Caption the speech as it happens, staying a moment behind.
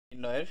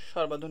নির্ণয়ের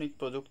সর্বাধুনিক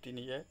প্রযুক্তি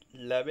নিয়ে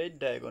ল্যাবেইড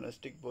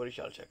ডায়াগনস্টিক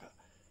বরিশাল শাখা।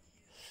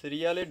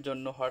 সিরিয়ালের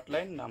জন্য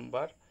হটলাইন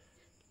নাম্বার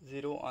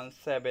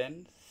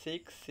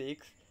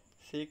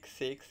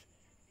 0176666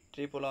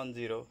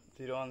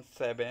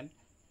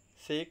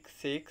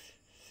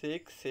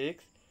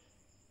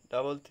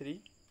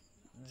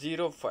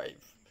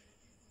 01766663305।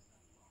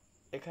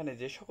 এখানে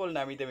যে সকল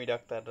নামি দামি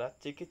ডাক্তাররা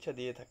চিকিৎসা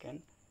দিয়ে থাকেন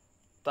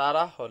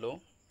তারা হলো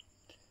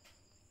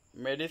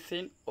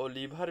মেডিসিন ও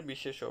লিভার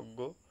বিশেষজ্ঞ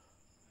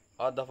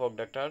অধ্যাপক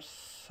doctor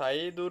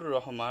Saidur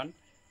Rahman,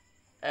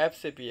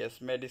 FCPS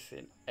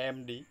medicine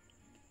MD,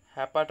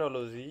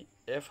 hepatology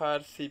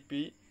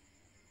FRCP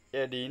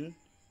এডিন,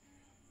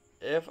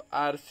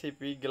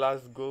 FRCP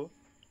Glasgow,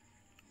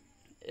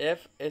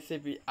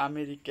 এফএসিপি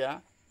America,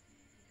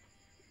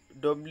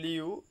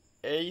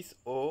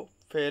 WHO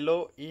fellow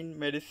in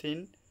medicine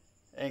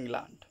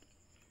England.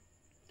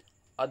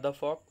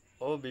 অধ্যাপক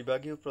ও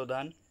বিভাগীয়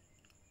প্রধান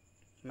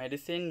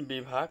মেডিসিন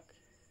বিভাগ,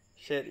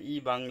 শের-ই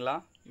বাংলা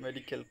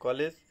মেডিকেল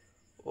কলেজ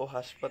ও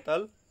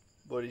হাসপাতাল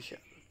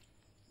বরিশাল।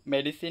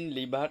 মেডিসিন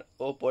লিভার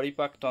ও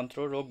পরিপাকতন্ত্র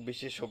রোগ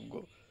বিশেষজ্ঞ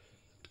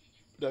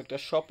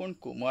ডাক্তার স্বপন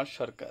কুমার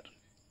সরকার,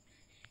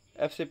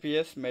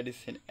 এফসিপিএস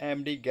মেডিসিন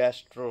এমডি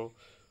গ্যাস্ট্রো,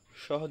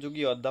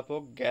 সহযোগী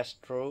অধ্যাপক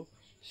gastro,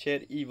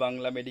 Sher e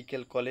Bangla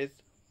medical college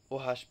ও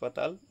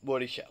হাসপাতাল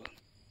বরিশাল।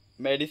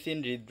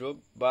 মেডিসিন হৃদরোগ,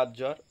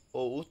 বাতজ্বর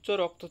ও উচ্চ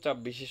রক্তচাপ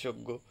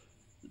বিশেষজ্ঞ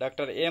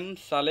doctor M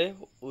Saleh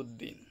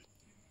Uddin,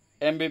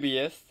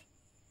 MBBS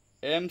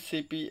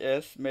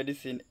MCPS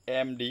medicine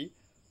MD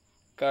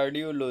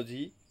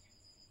cardiology,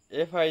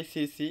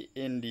 এফআইসিসি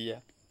India,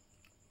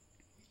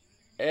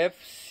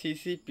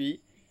 FCCP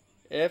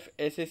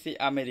এফএসিসি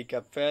America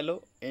ফেলো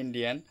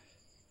ইন্ডিয়ান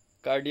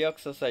কার্ডিয়াক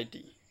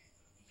সোসাইটি,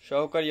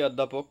 সহকারী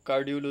অধ্যাপক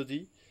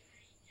cardiology,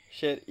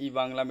 Sher e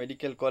Bangla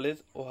medical college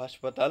ও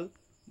হাসপাতাল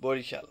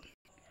বরিশাল।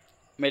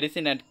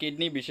 মেডিসিন অ্যান্ড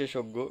কিডনি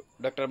বিশেষজ্ঞ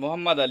doctor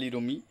Mohammad Ali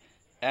Rumi,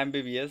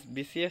 MBBS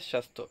BCS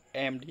স্বাস্থ্য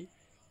এমডি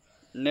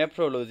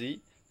নেফ্রোলজি,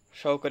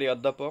 সহকারী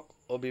অধ্যাপক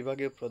ও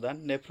বিভাগীয় প্রধান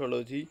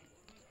nephrology,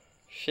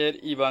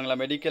 Sher e Bangla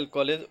medical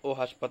college ও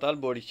হাসপাতাল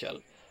Barishal.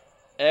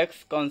 X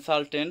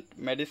consultant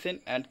medicine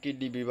and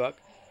kidney বিভাগ,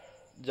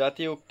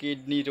 জাতীয়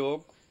কিডনি রোগ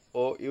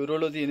ও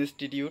ইউরোলজি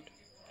ইনস্টিটিউট,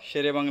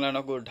 শেরেবাংলা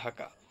নগর,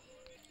 ঢাকা।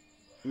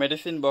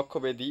 মেডিসিন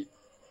বক্ষব্যাধি,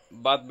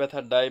 বাত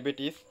ব্যথা,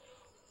 ডায়াবেটিস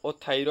ও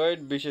থাইরয়েড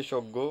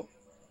বিশেষজ্ঞ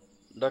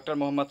doctor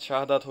Mohammad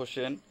Shahadat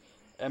Hossain,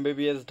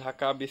 MBBS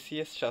Dhaka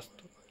BCS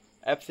স্বাস্থ্য,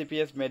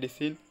 FCPS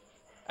medicine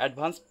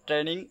advance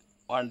training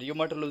on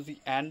rheumatology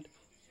and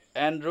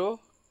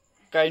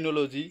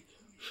অ্যান্ড্রোকাইনোলজি,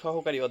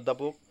 সহকারী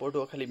অধ্যাপক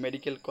পটুয়াখালী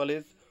মেডিকেল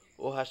কলেজ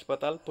ও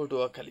হাসপাতাল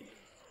পটুয়াখালী।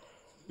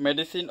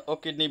 মেডিসিন ও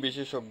কিডনি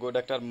বিশেষজ্ঞ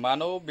doctor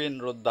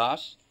Manabendra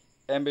Das,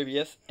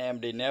 MBBS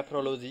MD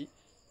nephrology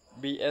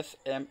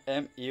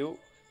BSMMU,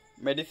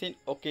 medicine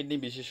ও কিডনি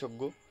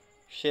বিশেষজ্ঞ,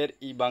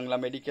 শের-ই বাংলা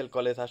মেডিকেল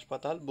কলেজ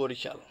হাসপাতাল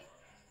বরিশাল।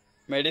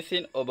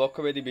 মেডিসিন ও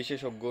বক্ষব্যাধি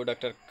বিশেষজ্ঞ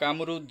doctor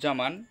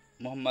Kamruzzaman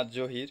Mohammad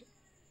Zahir,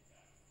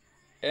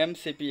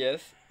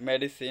 MCPS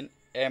medicine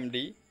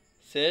MD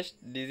chest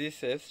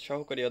diseases,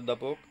 সহকারী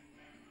অধ্যাপক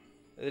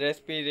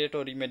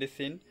respiratory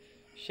medicine,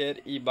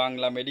 Sher e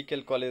Bangla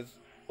medical college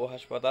ও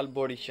হাসপাতাল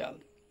বরিশাল।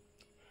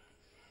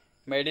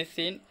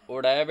 মেডিসিন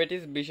ও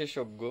ডায়াবেটিস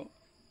বিশেষজ্ঞ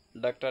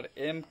ডাক্তার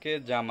এম কে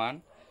জামান,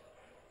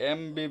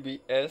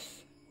 MBBS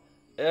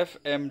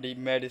FMD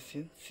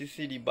medicine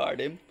CCD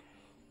BIRDEM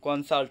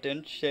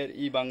consultant,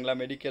 Sher e Bangla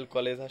medical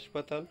college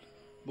হাসপাতাল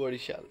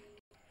Barishal.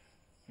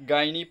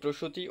 Gynae,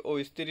 প্রসূতি ও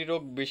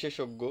স্ত্রীরোগ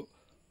বিশেষজ্ঞ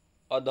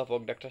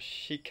অধ্যাপক ডাক্তার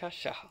শিখা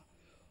সাহা,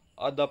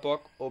 অধ্যাপক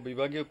ও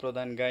বিভাগীয়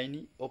প্রধান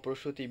গাইনি ও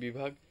প্রসূতি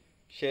বিভাগ,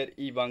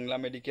 শের-ই বাংলা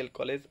মেডিকেল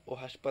কলেজ ও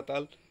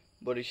হাসপাতাল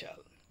বরিশাল।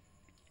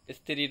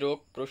 স্ত্রীরোগ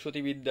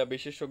প্রসূতিবিদ্যা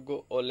বিশেষজ্ঞ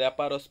ও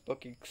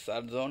laparoscopic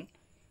surgeon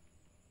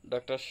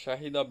doctor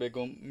Shahida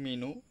Begum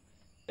Minu,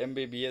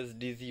 MBBS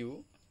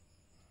ডিজিউ,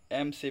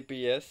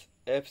 MCPS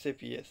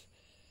FCPS.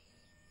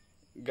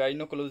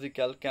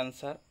 Gynaecological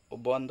cancer ও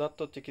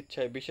বন্ধ্যাত্ব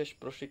চিকিৎসায় বিশেষ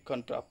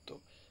প্রশিক্ষণপ্রাপ্ত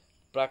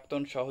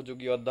প্রাক্তন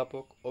সহযোগী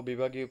অধ্যাপক ও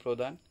বিভাগীয়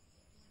প্রধান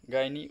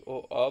গাইনি ও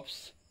অবস,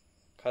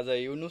 খাজা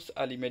ইউনুস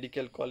আলী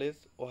মেডিকেল কলেজ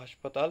ও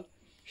হাসপাতাল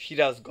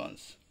সিরাজগঞ্জ।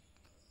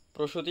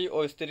 প্রসূতি ও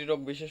স্ত্রীরোগ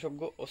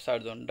বিশেষজ্ঞ ও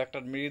সার্জন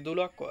ডাক্তার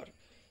মৃদুলা কর,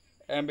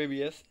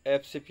 MBBS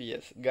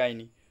FCPS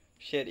gynae,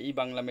 Sher e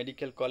Bangla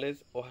medical college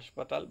ও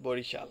হাসপাতাল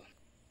বরিশাল।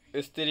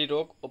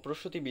 স্ত্রীরোগ ও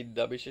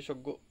প্রসূতিবিদ্যা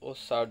বিশেষজ্ঞ ও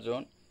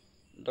surgeon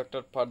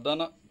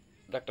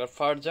doctor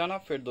Farzana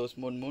Ferdous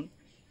Munmun,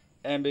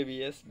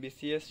 MBBS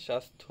BCS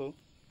স্বাস্থ্য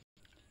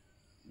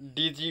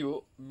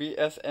ডিজিউ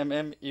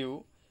বিএসএমএমইউ,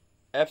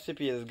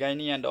 এফসিপিএস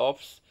গাইনি অ্যান্ড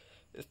অবস।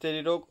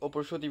 স্ত্রীরোগ ও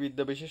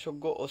প্রসূতিবিদ্যা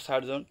বিশেষজ্ঞ ও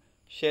surgeon,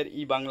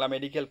 Sher e Bangla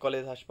medical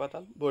college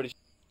হাসপাতাল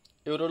বরিশাল।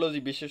 ইউরোলজি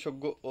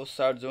বিশেষজ্ঞ ও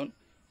সার্জন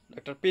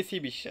ডাক্তার পিসি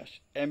বিশ্বাস,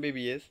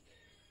 এমবিবিএস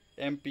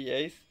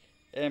এমপিএইচ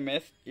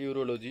এমএস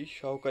ইউরোলজি,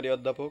 সহকারী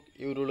অধ্যাপক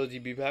ইউরোলজি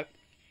বিভাগ,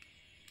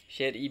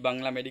 শের-ই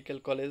বাংলা মেডিকেল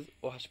কলেজ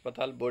ও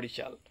হাসপাতাল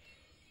বরিশাল।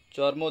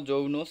 চর্ম,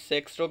 যৌন,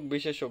 সেক্স রোগ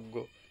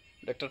বিশেষজ্ঞ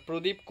ডাক্তার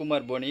প্রদীপ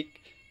কুমার বণিক,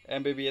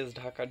 এমবিবিএস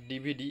ঢাকা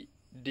ডিভিডি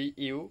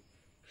ডিইউ,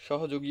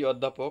 সহযোগী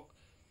অধ্যাপক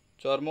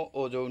চর্ম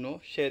ও যৌন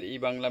শের ই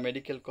বাংলা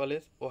মেডিকেল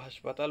কলেজ ও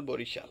হাসপাতাল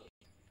বরিশাল।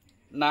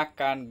 নাক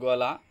কান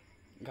গলা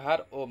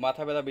ঘাড় ও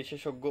মাথা ব্যথা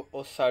বিশেষজ্ঞ ও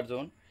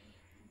surgeon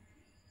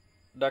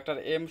doctor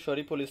M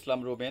Shariful Islam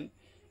Ruben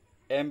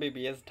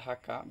MBBS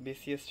Dhaka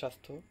BCS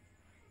স্বাস্থ্য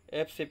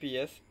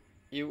FCPS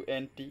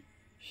UNT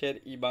শের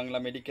ই বাংলা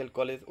মেডিকেল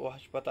কলেজ ও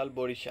হাসপাতাল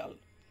বরিশাল।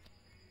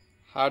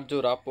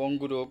 হাড়জোড়া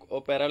পঙ্গু রোগ ও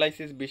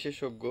প্যারালাইসিস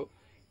বিশেষজ্ঞ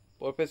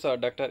professor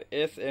doctor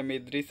SM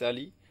Idris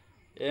Ali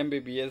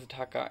MBBS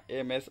Dhaka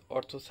MS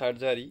অর্থো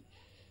surgery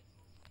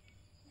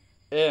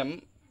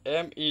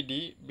MED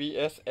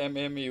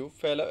BSMMU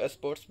ফেলো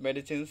sports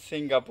medicine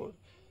Singapore.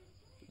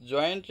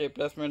 Joint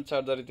replacement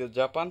সার্জারিতে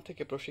Japan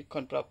থেকে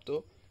প্রশিক্ষণপ্রাপ্ত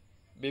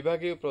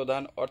বিভাগীয়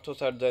প্রধান অর্থো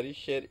সার্জারি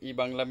শের ই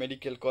বাংলা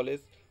মেডিকেল কলেজ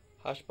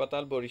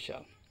হাসপাতাল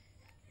বরিশাল।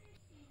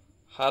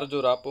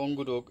 হাড়জোড়া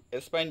পঙ্গু রোগ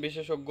স্পাইন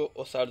বিশেষজ্ঞ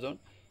ও surgeon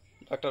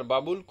doctor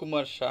Babul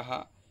Kumar Saha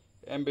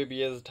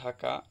MBBS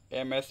Dhaka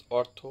MS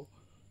অর্থো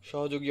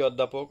সহযোগী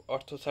অধ্যাপক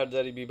অর্থো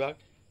সার্জারি বিভাগ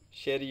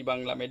শের ই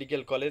বাংলা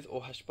মেডিকেল কলেজ ও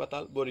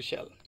হাসপাতাল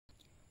বরিশাল।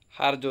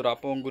 হাড়জোড়া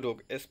পঙ্গু রোগ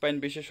স্পাইন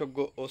বিশেষজ্ঞ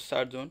ও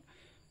সার্জন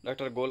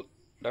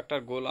ডাক্তার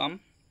গোলাম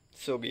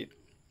সগির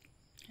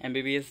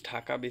MBBS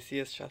ঢাকা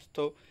BCS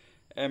স্বাস্থ্য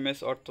MS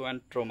অর্থো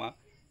অ্যান্ড ট্রমা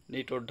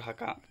নিটোর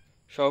ঢাকা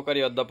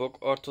সহকারী অধ্যাপক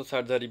অর্থো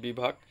সার্জারি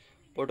বিভাগ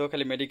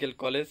পটুয়াখালী মেডিকেল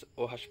কলেজ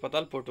ও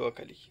হাসপাতাল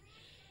Patuakhali.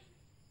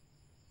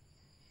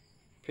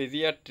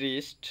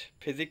 ফিজিয়াট্রিস্ট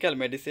physical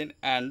medicine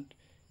and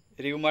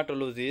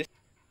rheumatologist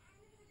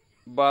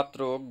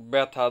বাতরোগ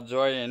ব্যথা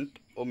জয়েন্ট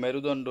ও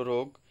মেরুদণ্ড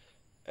রোগ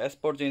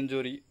স্পোর্টস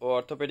ইনজুরি ও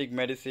অর্থোপেডিক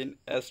মেডিসিন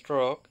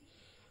স্ট্রোক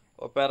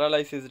ও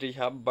প্যারালাইসিস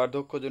রিহাব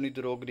বার্ধক্যজনিত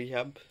রোগ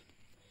রিহাব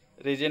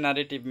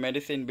রিজেনারেটিভ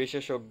মেডিসিন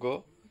বিশেষজ্ঞ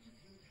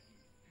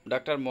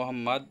doctor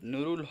Mohammad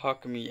Nurul Haque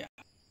Mia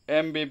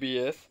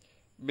MBBS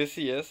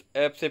BCS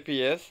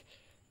FCPS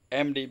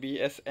MD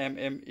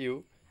BSMMU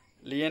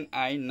Leyen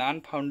I naan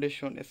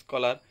foundation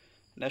scholar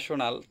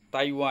national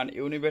Taiwan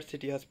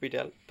university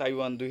hospital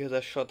Taiwan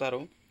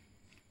 2017।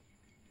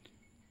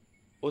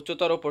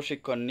 উচ্চতর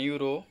প্রশিক্ষণ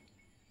neuro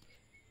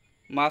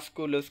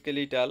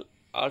musculoskeletal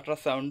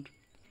ultrasound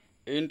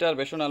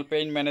interventional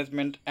pain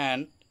management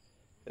and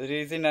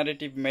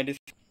regenerative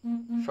medicine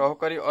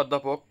সহকারী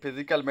অধ্যাপক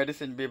physical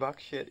medicine বিভাগ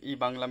শের ই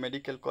Bangla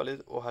medical college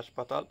ও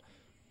হাসপাতাল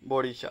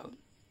বরিশাল।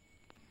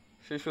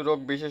 শিশু রোগ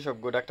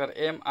বিশেষজ্ঞ doctor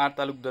MR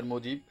Talukdar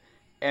Mujib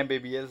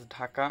MBBS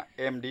Dhaka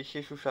MD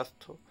শিশু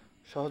স্বাস্থ্য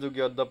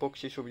সহযোগী অধ্যাপক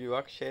শিশু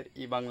বিভাগ শের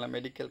ই বাংলা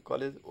মেডিকেল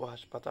কলেজ ও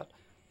হাসপাতাল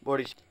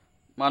বরিশাল।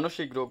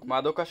 মানসিক রোগ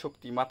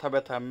মাদকাসক্তি মাথা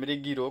ব্যথা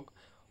মৃগী রোগ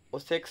ও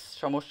সেক্স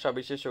সমস্যা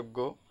বিশেষজ্ঞ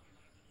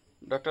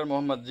doctor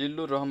Mohammad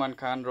Zillur Rahman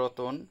Khan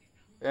Ratan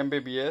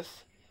MBBS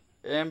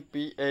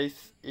MPH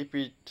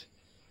ইপিট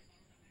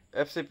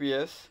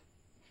FCPS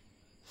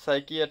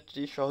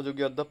psychiatry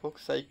সহযোগী অধ্যাপক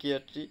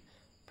psychiatry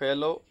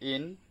fellow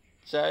in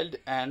child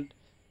and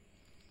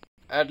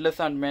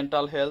adolescent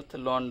mental health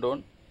London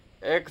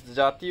x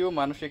জাতীয়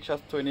মানসিক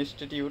স্বাস্থ্য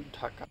institute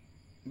Dhaka.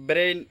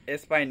 Brain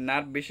spine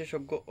nerve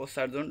বিশেষজ্ঞ ও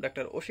surgeon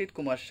doctor Asit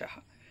Kumar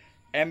Saha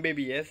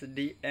MBBS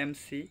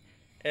DMC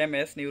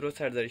MS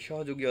neurosurgery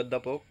সহযোগী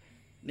অধ্যাপক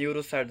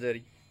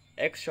নিউরোসার্জারি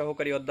এক্স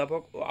সহকারী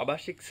অধ্যাপক ও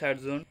আবাসিক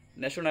surgeon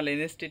national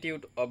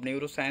institute of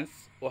neuroscience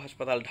ও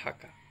হাসপাতাল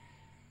ঢাকা।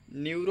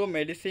 নিউরো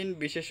মেডিসিন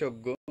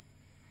বিশেষজ্ঞ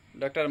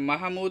ডাক্তার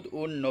মাহমুদ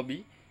উন নবী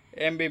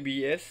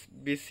MBBS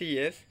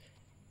BCS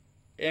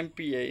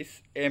MPH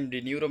MD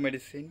neuro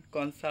medicine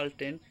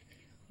consultant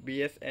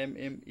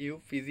BSMMU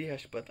PG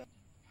হাসপাতাল।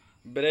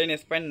 ব্রেইন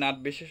স্পাইন নার্ভ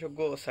বিশেষজ্ঞ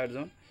ও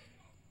surgeon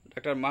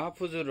doctor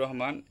Mahfuzur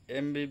Rahman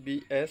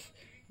MBBS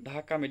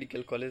Dhaka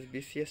medical college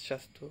BCS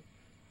স্বাস্থ্য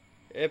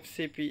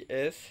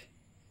FCPS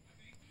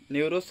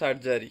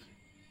নিউরোসার্জারি।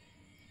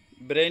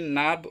 ব্রেইন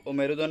নার্ভ ও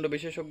মেরুদণ্ড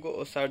বিশেষজ্ঞ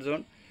ও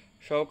সার্জন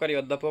সহকারী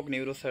অধ্যাপক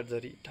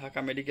নিউরোসার্জারি ঢাকা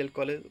মেডিকেল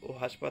কলেজ ও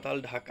হাসপাতাল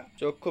ঢাকা।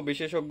 চক্ষু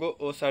বিশেষজ্ঞ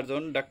ও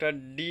সার্জন ডাক্তার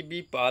DB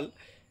পাল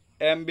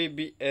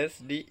MBBS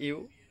DU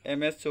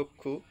MS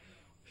চক্ষু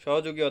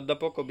সহযোগী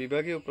অধ্যাপক ও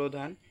বিভাগীয়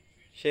প্রধান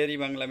শের ই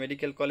বাংলা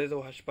মেডিকেল কলেজ ও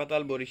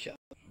হাসপাতাল বরিশাল।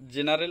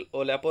 জেনারেল ও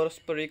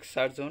ল্যাপারোস্কোপিক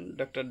সার্জন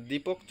ডাক্তার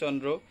দীপক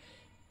চন্দ্র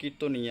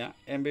কীর্তনিয়া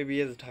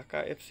MBBS ঢাকা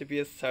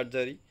FCPS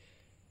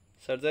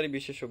সার্জারি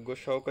বিশেষজ্ঞ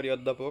সহকারী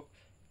অধ্যাপক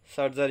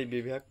সার্জারি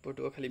বিভাগ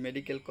পটুয়াখালী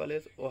মেডিকেল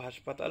কলেজ ও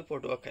হাসপাতাল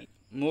পটুয়াখালী।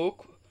 মুখ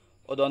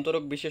ও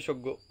দন্তরোগ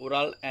বিশেষজ্ঞ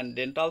oral and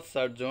dental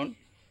surgeon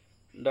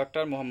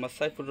doctor Mohammad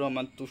Saifur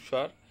Rahman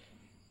Tushar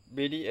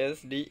BDS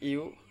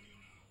DU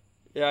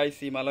AIC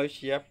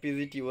Malaysia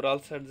PGT oral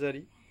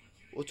surgery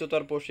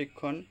উচ্চতর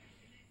প্রশিক্ষণ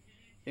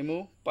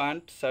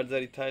ইমুপ্লান্ট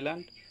সার্জারি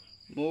থাইল্যান্ড।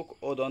 মুখ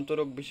ও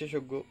দন্তরোগ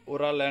বিশেষজ্ঞ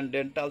oral and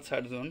dental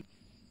surgeon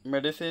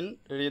medicine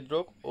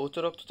হৃদরোগ ও উচ্চ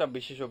রক্তচাপ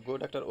বিশেষজ্ঞ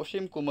doctor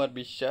Asim Kumar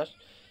Biswas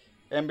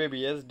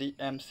MBBS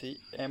DMC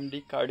MD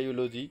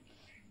cardiology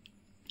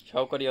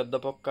সহকারী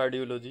অধ্যাপক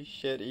কার্ডিওলজি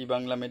শের ই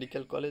বাংলা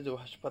মেডিকেল কলেজ ও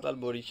হাসপাতাল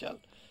বরিশাল।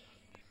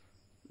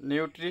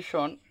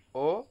 নিউট্রিশন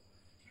ও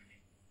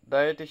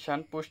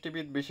ডায়েটিশিয়ান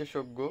পুষ্টিবিদ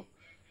বিশেষজ্ঞ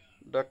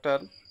doctor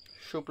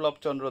সুপ্লব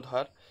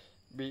চন্দ্রধার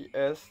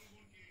BS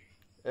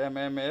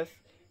MMS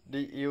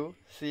DU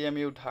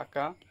CMU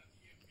Dhaka.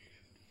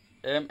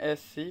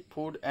 MSc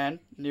food and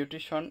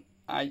nutrition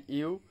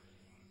IU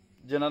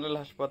general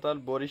হাসপাতাল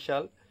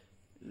বরিশাল,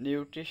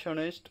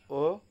 নিউট্রিশনিস্ট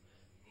ও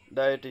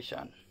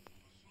ডায়েটিশিয়ান।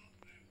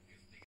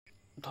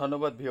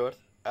 ধন্যবাদ ভিউয়ার্স,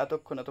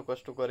 এতক্ষণ এত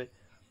কষ্ট করে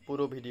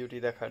পুরো ভিডিওটি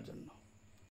দেখার জন্য।